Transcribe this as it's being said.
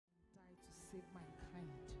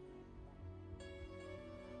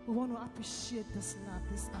We want to appreciate this love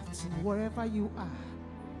this afternoon, wherever you are.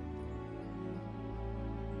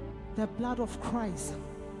 The blood of Christ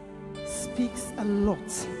speaks a lot.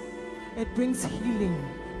 It brings healing,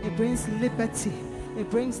 it brings liberty, it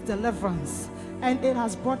brings deliverance, and it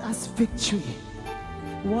has brought us victory.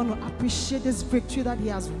 We want to appreciate this victory that He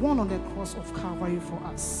has won on the cross of Calvary for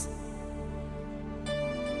us.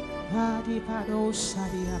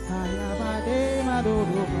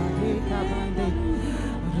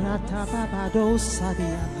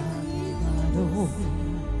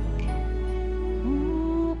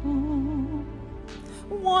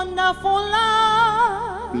 Wonderful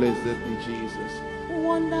love. Blessed be Jesus.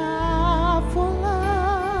 Wonderful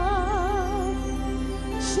love.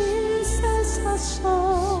 Jesus has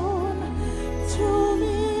shown to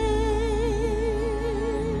me.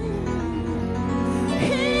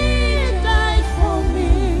 He died for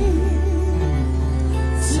me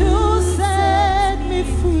to set me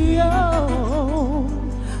free. Oh,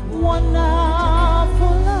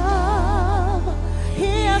 wonderful love.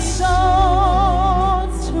 He has shown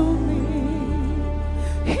to me.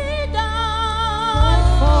 He died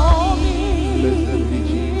for me. Blessed be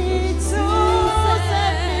Jesus. To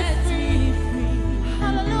set me free.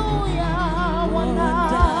 Hallelujah.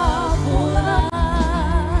 Wonderful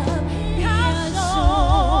love. He has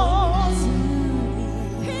shown.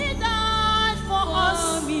 He died for us.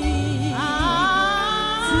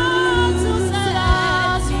 To set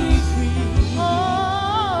us free. Oh,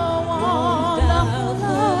 wonderful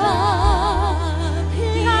love.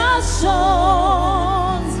 He has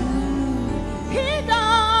shown. He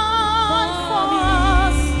died for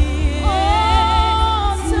us. Oh,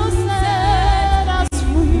 to set us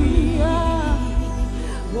free.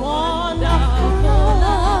 Wonderful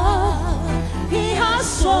love. He has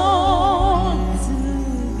shown.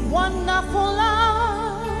 Wonderful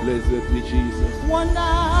love. Blessed be Jesus.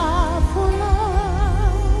 Wonderful love.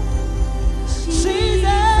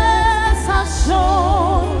 Jesus has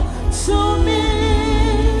shown to me.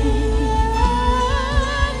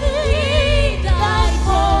 He died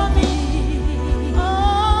for me. Oh,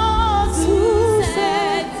 to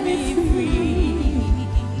set me free.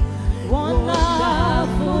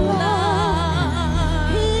 Wonderful love.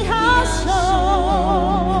 He has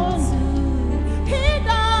shown. He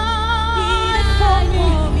died for me.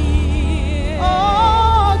 Oh,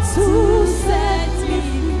 to set me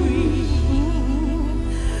free.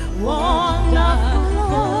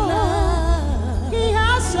 Wonderful love. He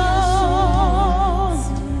has shown.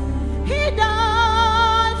 He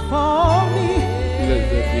died for me.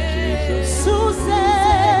 Blessed be Jesus. To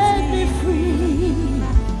set me free.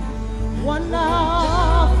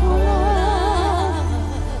 Wonderful love.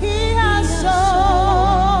 He has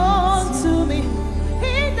shown to me.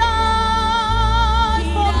 He died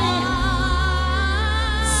for me.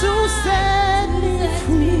 To set me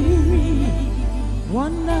free.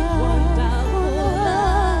 Wonderful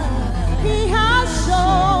love. He has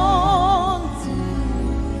shown.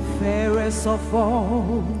 Fairest of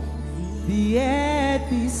all the earth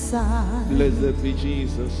beside. Blessed be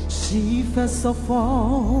Jesus. Chiefest of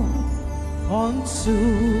all,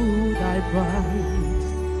 unto thy bride,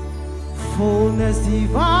 fullness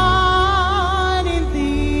divine in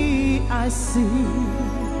thee I see.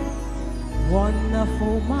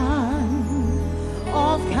 Wonderful man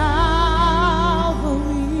of Calvary,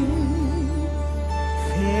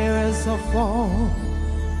 fairest of all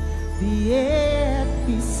the earth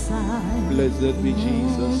beside. Blessed be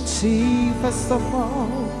Jesus. Chiefest of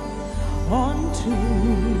all, unto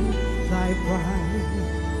thy bride,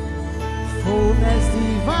 fullness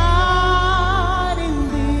divine in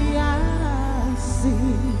thee I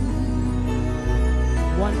see.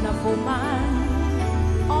 Wonderful man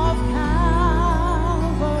of Calvary,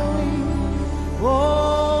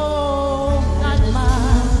 oh, that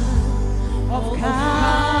man of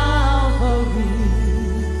Calvary,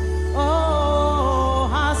 oh,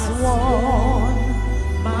 has won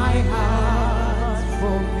my heart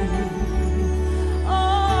for me. Oh,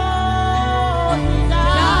 he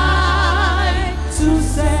died to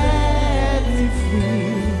set me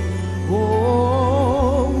free.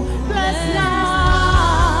 Oh, blessed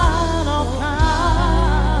Lamb of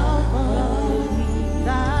Calvary,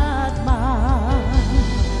 that man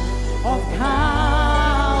of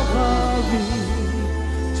Calvary,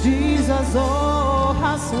 Jesus, oh,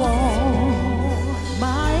 has won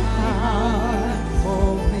my heart for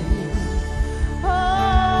me. Oh,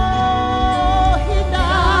 he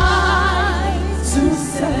died to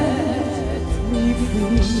set me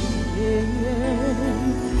free.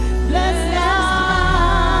 Blessed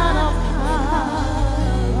Lamb of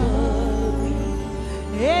Calvary,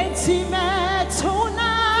 intimate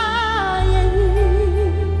tonight.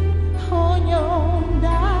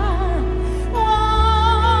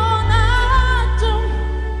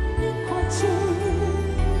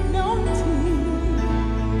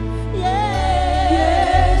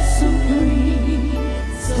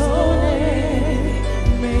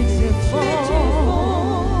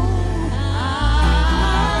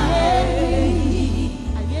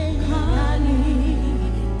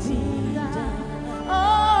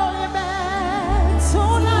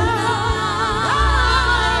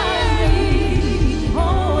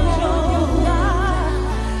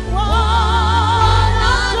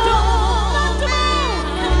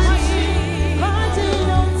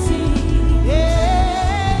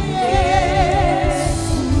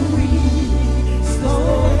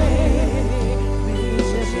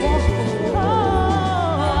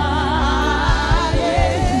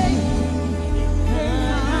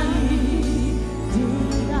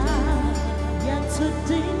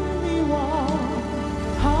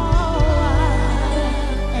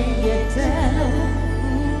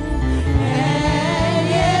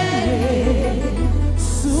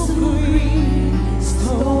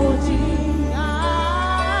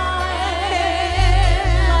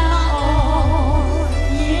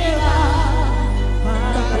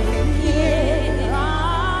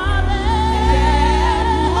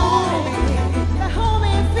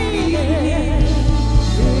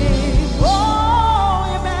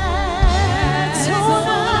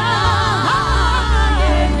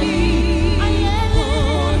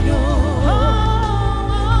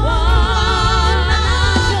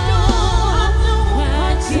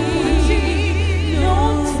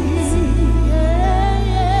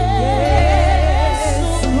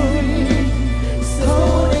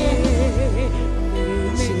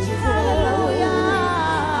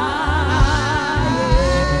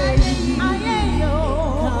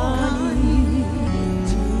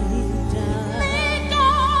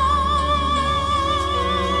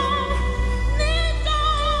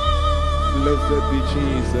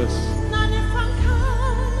 Jesus.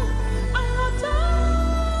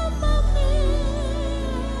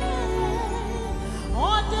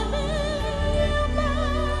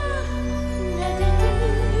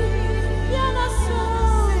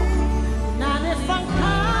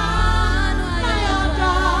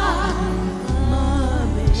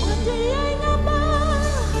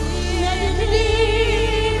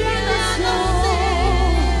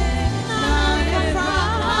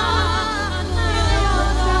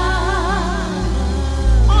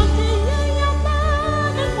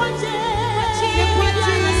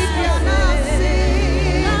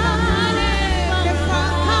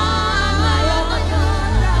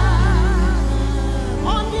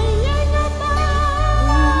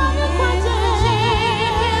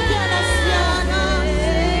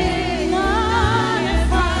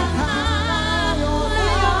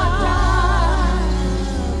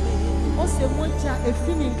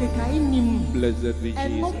 Blessed be Jesus.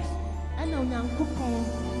 And now,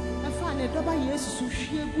 I find a double yes to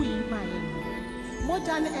share with my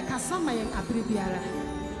Mojana a Casamayan Abribiara,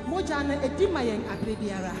 Mojana a Dimayan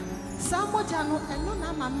Abribiara, Sam Mojano and no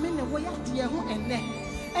Nama Mene way up the Yahoo and neck,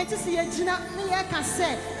 and to see a Gina Niaka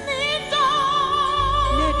said,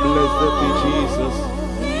 Blessed be Jesus.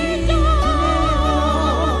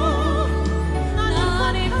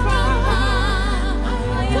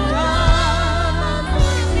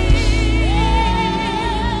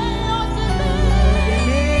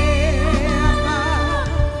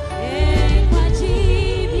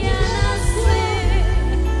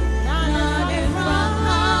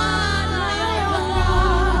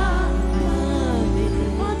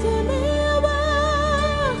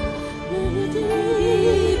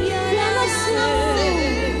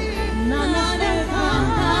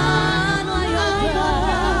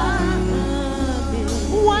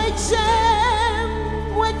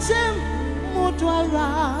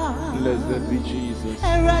 Blessed be Jesus.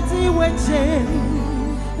 Erati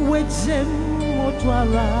wechem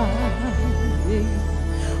motwara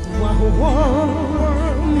waho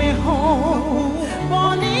meho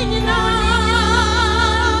bonina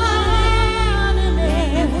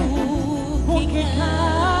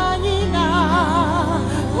ukikanyina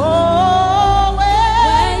oh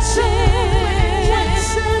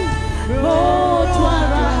wechem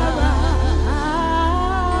motwara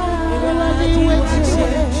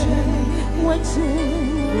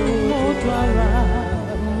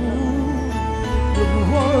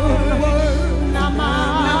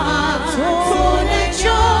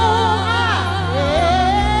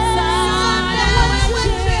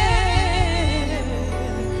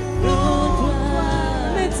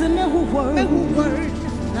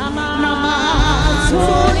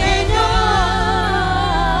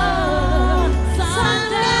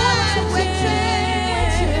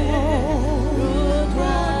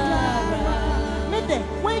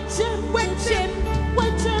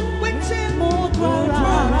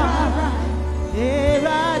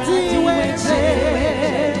erati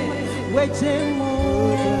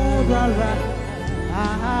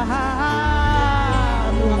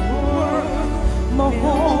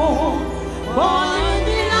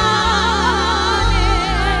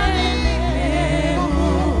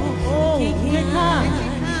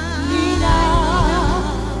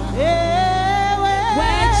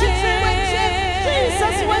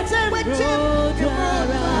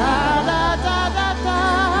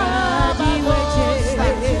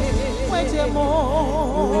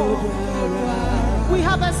we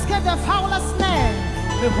have escaped the foulest snare.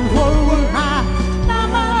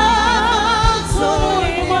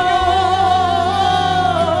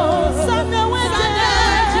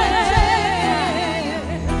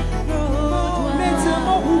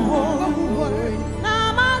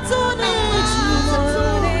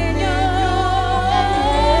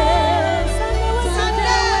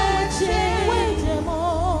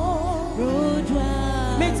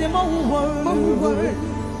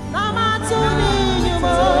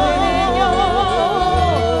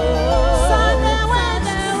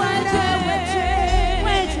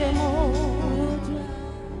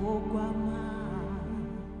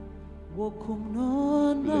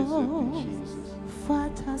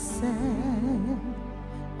 Fata said,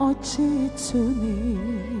 Ochi to me,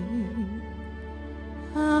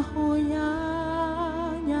 Ahoya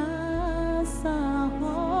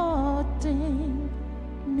Sahotin,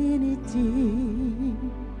 Niniti,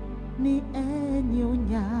 Ni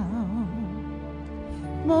Enyonya,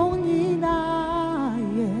 Moninaye,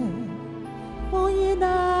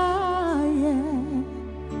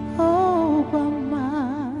 oh, Grandma,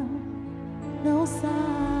 no sign.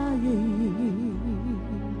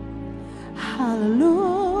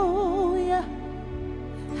 Hallelujah,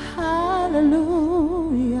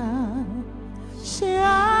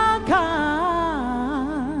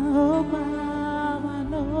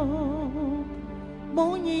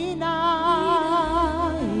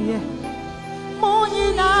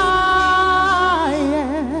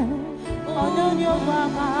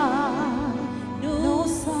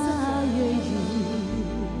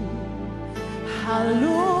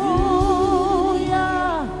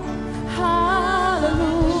 Hallelujah,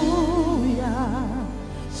 hallelujah.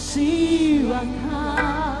 Shirakam,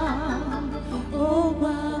 oh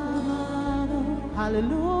Baba.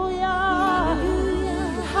 Hallelujah,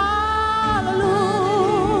 hallelujah.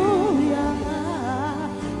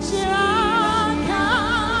 Shirakam,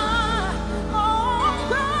 oh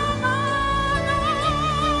Baba.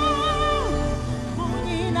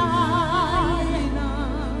 Munina,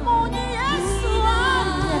 Muni Yesua,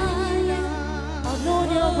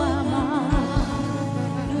 Ononia Wama,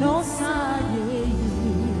 no Saye.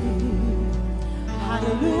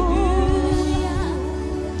 Hallelujah,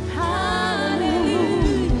 hallelujah.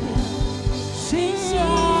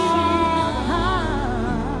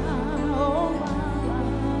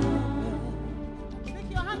 Pick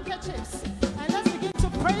your handkerchiefs and let's begin to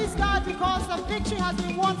praise God because the victory has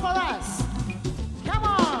been won for us. Come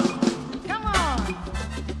on, come on.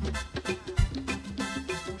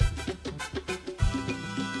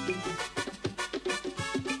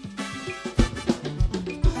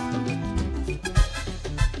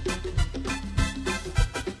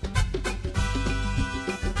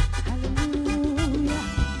 Hallelujah.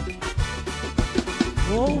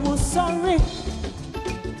 Oh, sorry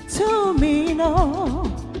to me, no.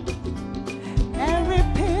 Every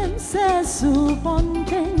pin says one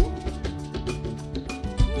thing.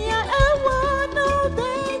 Yeah, I want no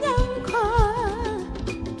young kwan.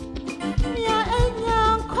 Yeah, a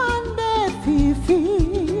young kwan de fifi.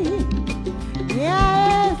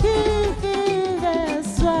 Yeah, fifi de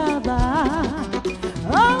swaba.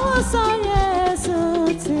 Oh, sorry, so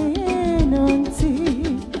tinunti.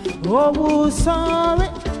 Oh, sorry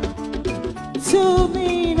to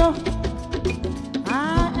me, no.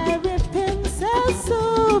 Every pin says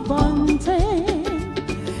so bunty.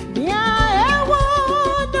 Yeah, I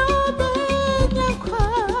want no young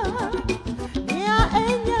kwan. Yeah, a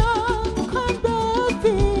young kwan de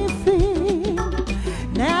fifi.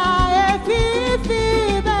 Now, fifi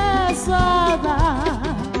that's all.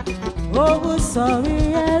 Oh, sorry,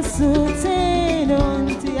 yes,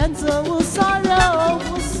 tinunti. And so sorry, oh,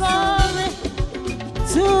 sorry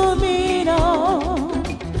to me, no.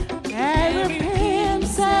 Every pin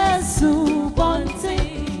says so bunty.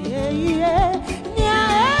 Yeah, yeah. Yeah,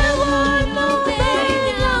 I want no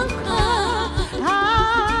young kwan.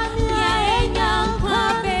 Yeah, young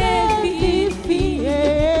kwan baby.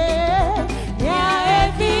 Yeah,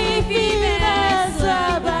 yeah, fifi that's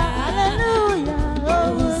all. Hallelujah.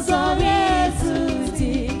 Oh, sorry,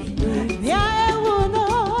 suti. Yeah, I want no.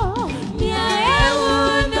 Yeah, I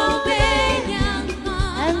want no young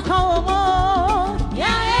kwan. And come on.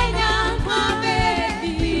 Yeah, young kwan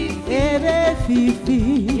baby. Fifi.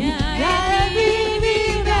 Yeah,